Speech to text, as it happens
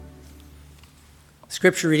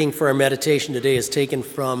Scripture reading for our meditation today is taken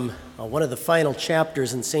from one of the final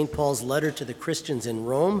chapters in St. Paul's letter to the Christians in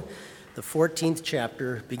Rome, the 14th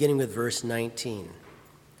chapter, beginning with verse 19.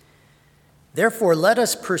 Therefore, let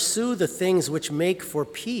us pursue the things which make for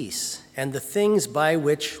peace and the things by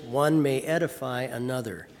which one may edify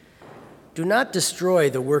another. Do not destroy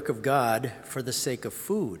the work of God for the sake of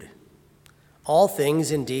food. All things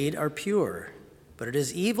indeed are pure, but it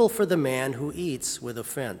is evil for the man who eats with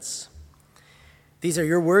offense. These are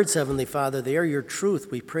your words, Heavenly Father. They are your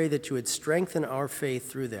truth. We pray that you would strengthen our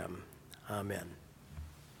faith through them. Amen.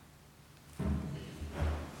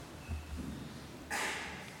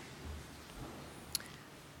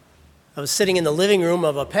 I was sitting in the living room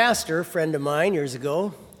of a pastor, friend of mine, years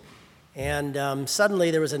ago, and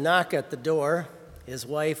suddenly there was a knock at the door. His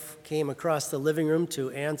wife came across the living room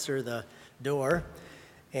to answer the door,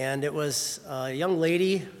 and it was a young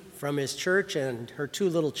lady from his church and her two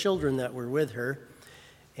little children that were with her.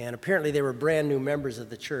 And apparently they were brand new members of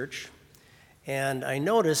the church. And I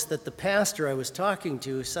noticed that the pastor I was talking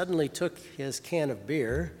to suddenly took his can of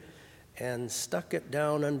beer and stuck it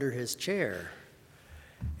down under his chair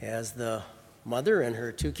as the mother and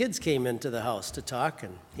her two kids came into the house to talk,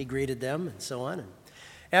 and he greeted them and so on. And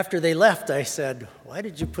after they left, I said, "Why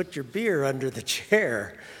did you put your beer under the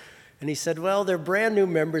chair?" And he said, "Well, they're brand new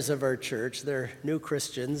members of our church. They're new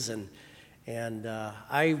Christians, and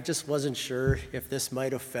I just wasn't sure if this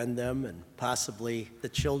might offend them and possibly the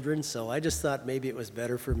children, so I just thought maybe it was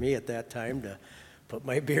better for me at that time to put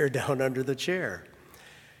my beer down under the chair."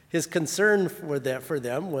 His concern for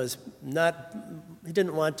them was not, he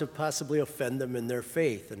didn't want to possibly offend them in their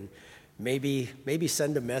faith and maybe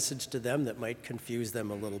send a message to them that might confuse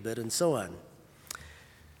them a little bit and so on.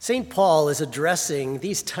 St. Paul is addressing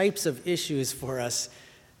these types of issues for us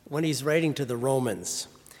when he's writing to the Romans.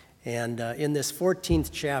 And in this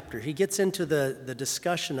 14th chapter, he gets into the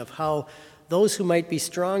discussion of how those who might be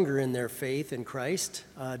stronger in their faith in Christ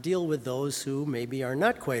deal with those who maybe are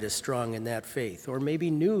not quite as strong in that faith or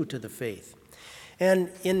maybe new to the faith.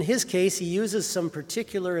 And in his case, he uses some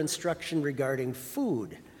particular instruction regarding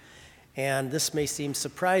food. And this may seem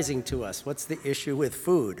surprising to us. What's the issue with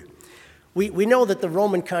food? We know that the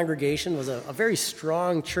Roman congregation was a very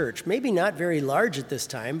strong church, maybe not very large at this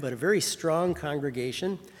time, but a very strong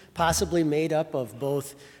congregation, possibly made up of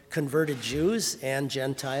both converted Jews and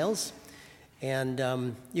Gentiles.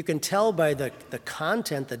 And you can tell by the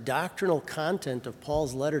content, the doctrinal content of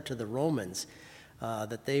Paul's letter to the Romans,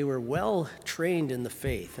 that they were well trained in the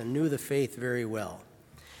faith and knew the faith very well.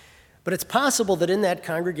 But it's possible that in that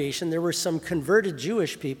congregation there were some converted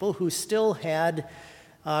Jewish people who still had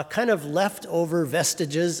kind of leftover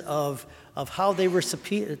vestiges of how they were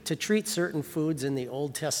to treat certain foods in the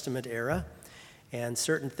Old Testament era, and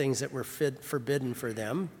certain things that were forbidden for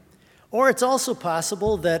them. Or it's also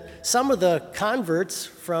possible that some of the converts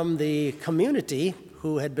from the community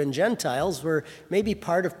who had been Gentiles were maybe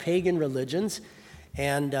part of pagan religions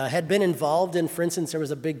and had been involved in, for instance, there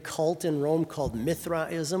was a big cult in Rome called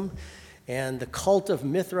Mithraism, and the cult of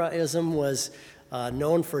Mithraism was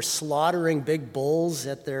known for slaughtering big bulls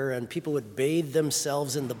and people would bathe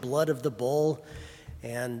themselves in the blood of the bull,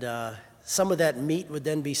 and some of that meat would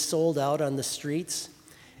then be sold out on the streets.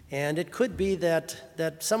 And it could be that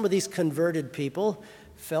some of these converted people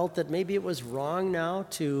felt that maybe it was wrong now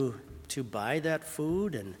to buy that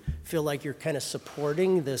food and feel like you're kind of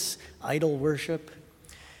supporting this idol worship.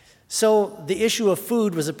 So the issue of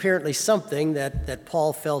food was apparently something that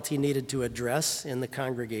Paul felt he needed to address in the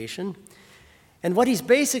congregation. And what he's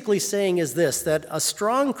basically saying is this, that a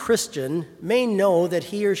strong Christian may know that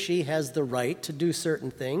he or she has the right to do certain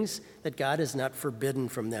things, that God has not forbidden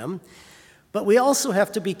from them. But we also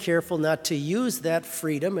have to be careful not to use that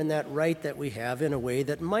freedom and that right that we have in a way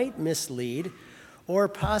that might mislead or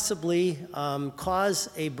possibly cause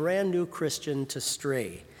a brand new Christian to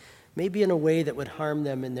stray, maybe in a way that would harm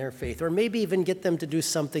them in their faith, or maybe even get them to do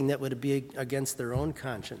something that would be against their own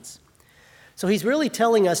conscience. So he's really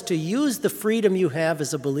telling us to use the freedom you have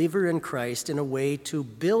as a believer in Christ in a way to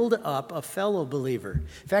build up a fellow believer.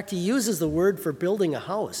 In fact, he uses the word for building a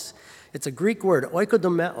house. It's a Greek word,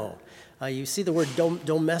 oikodomeo. You see the word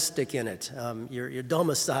domestic in it, your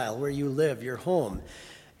domicile, where you live, your home,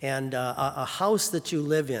 and a house that you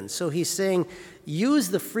live in. So he's saying, use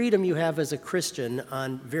the freedom you have as a Christian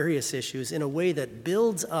on various issues in a way that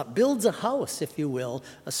builds a house, if you will,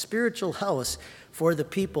 a spiritual house for the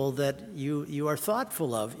people that you are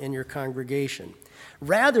thoughtful of in your congregation,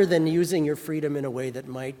 rather than using your freedom in a way that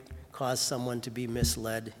might cause someone to be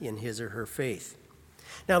misled in his or her faith.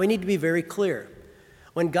 Now, we need to be very clear.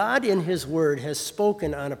 When God in his word has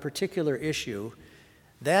spoken on a particular issue,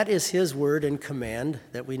 That is his word and command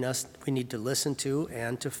that we need to listen to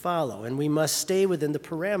and to follow. And we must stay within the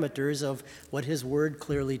parameters of what his word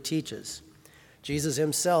clearly teaches. Jesus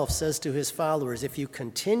himself says to his followers, "If you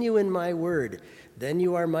continue in my word, then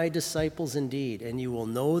you are my disciples indeed, and you will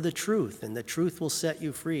know the truth, and the truth will set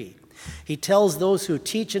you free." He tells those who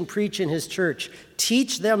teach and preach in his church,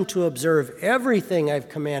 "Teach them to observe everything I've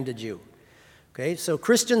commanded you." Okay, so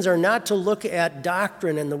Christians are not to look at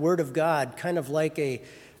doctrine and the Word of God kind of like a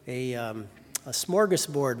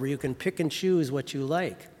smorgasbord where you can pick and choose what you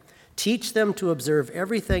like. Teach them to observe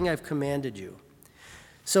everything I've commanded you.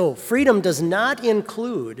 So freedom does not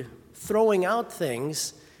include throwing out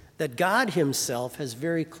things that God himself has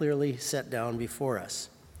very clearly set down before us.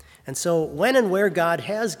 And so when and where God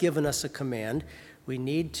has given us a command, we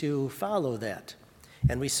need to follow that.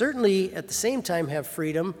 And we certainly at the same time have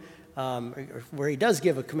freedom where he does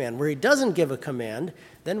give a command. Where he doesn't give a command,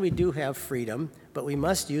 then we do have freedom, but we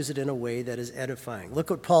must use it in a way that is edifying.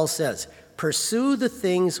 Look what Paul says. Pursue the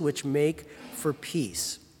things which make for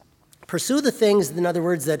peace. Pursue the things, in other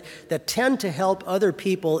words, that tend to help other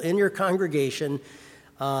people in your congregation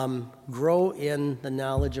grow in the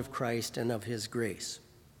knowledge of Christ and of his grace.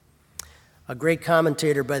 A great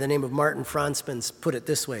commentator by the name of Martin Franzmann put it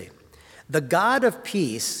this way: "The God of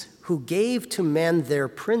peace, who gave to men their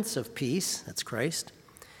Prince of Peace," that's Christ,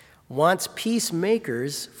 "wants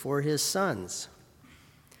peacemakers for his sons."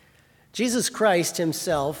 Jesus Christ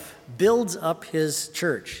himself builds up his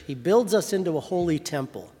church. He builds us into a holy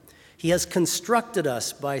temple. He has constructed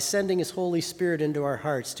us by sending his Holy Spirit into our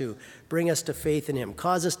hearts to bring us to faith in him,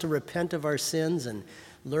 cause us to repent of our sins and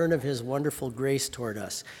learn of his wonderful grace toward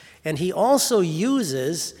us. And he also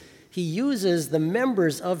uses the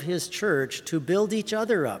members of his church to build each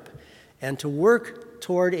other up and to work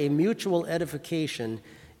toward a mutual edification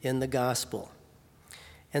in the gospel.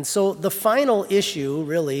 And so the final issue,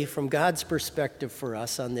 really, from God's perspective for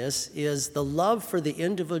us on this is the love for the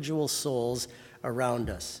individual souls around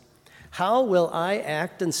us. How will I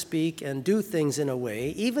act and speak and do things in a way,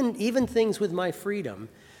 even things with my freedom,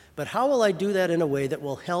 but how will I do that in a way that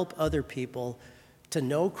will help other people to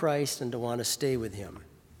know Christ and to want to stay with him?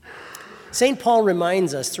 St. Paul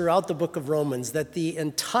reminds us throughout the book of Romans that the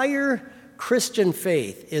entire Christian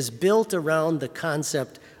faith is built around the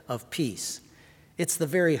concept of peace. It's the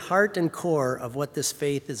very heart and core of what this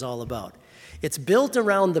faith is all about. It's built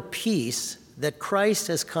around the peace that Christ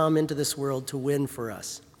has come into this world to win for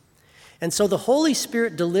us. And so the Holy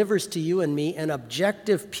Spirit delivers to you and me an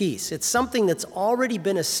objective peace. It's something that's already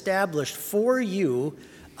been established for you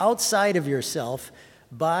outside of yourself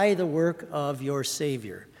by the work of your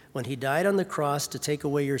Savior, when he died on the cross to take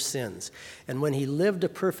away your sins, and when he lived a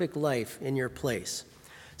perfect life in your place.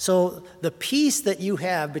 So the peace that you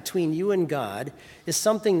have between you and God is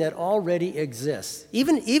something that already exists.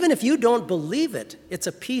 Even if you don't believe it, it's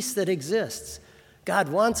a peace that exists. God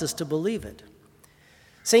wants us to believe it.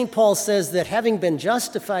 St. Paul says that having been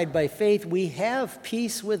justified by faith, we have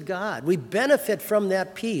peace with God. We benefit from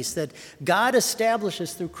that peace that God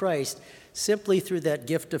establishes through Christ, simply through that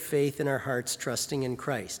gift of faith in our hearts, trusting in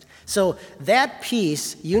Christ. So that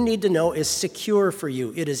peace, you need to know, is secure for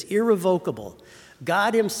you. It is irrevocable.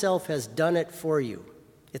 God himself has done it for you.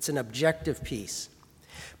 It's an objective peace.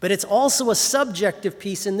 But it's also a subjective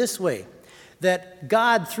peace in this way, that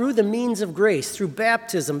God, through the means of grace, through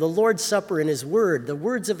baptism, the Lord's Supper, and his word, the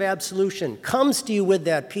words of absolution, comes to you with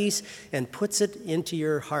that peace and puts it into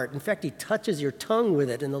your heart. In fact, he touches your tongue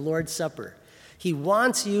with it in the Lord's Supper. He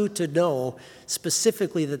wants you to know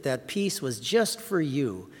specifically that that peace was just for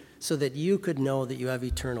you so that you could know that you have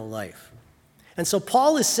eternal life. And so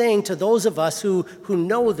Paul is saying to those of us who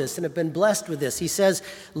know this and have been blessed with this, he says,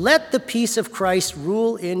 let the peace of Christ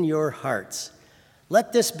rule in your hearts.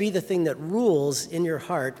 Let this be the thing that rules in your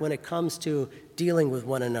heart when it comes to dealing with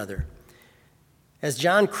one another. As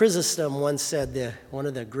John Chrysostom once said, one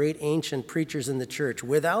of the great ancient preachers in the church,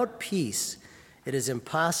 without peace, it is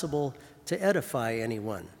impossible to edify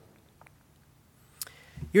anyone.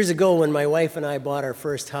 Years ago, when my wife and I bought our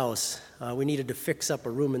first house, we needed to fix up a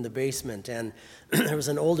room in the basement, and there was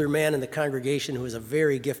an older man in the congregation who was a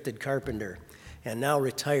very gifted carpenter and now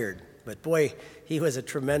retired. But boy, he was a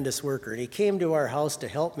tremendous worker. And he came to our house to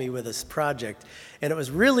help me with this project. And it was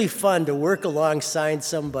really fun to work alongside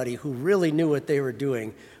somebody who really knew what they were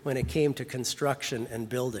doing when it came to construction and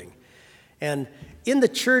building. And in the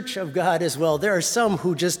church of God as well, there are some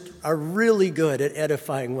who just are really good at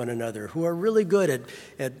edifying one another, who are really good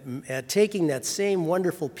at taking that same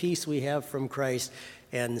wonderful peace we have from Christ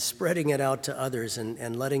and spreading it out to others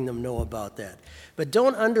and letting them know about that. But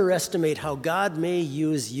don't underestimate how God may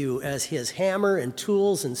use you as his hammer and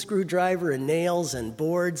tools and screwdriver and nails and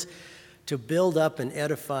boards to build up and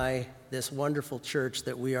edify this wonderful church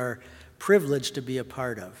that we are privileged to be a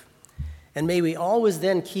part of. And may we always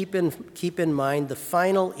then keep in mind the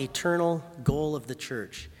final eternal goal of the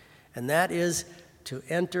church, and that is to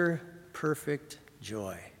enter perfect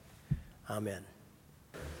joy. Amen.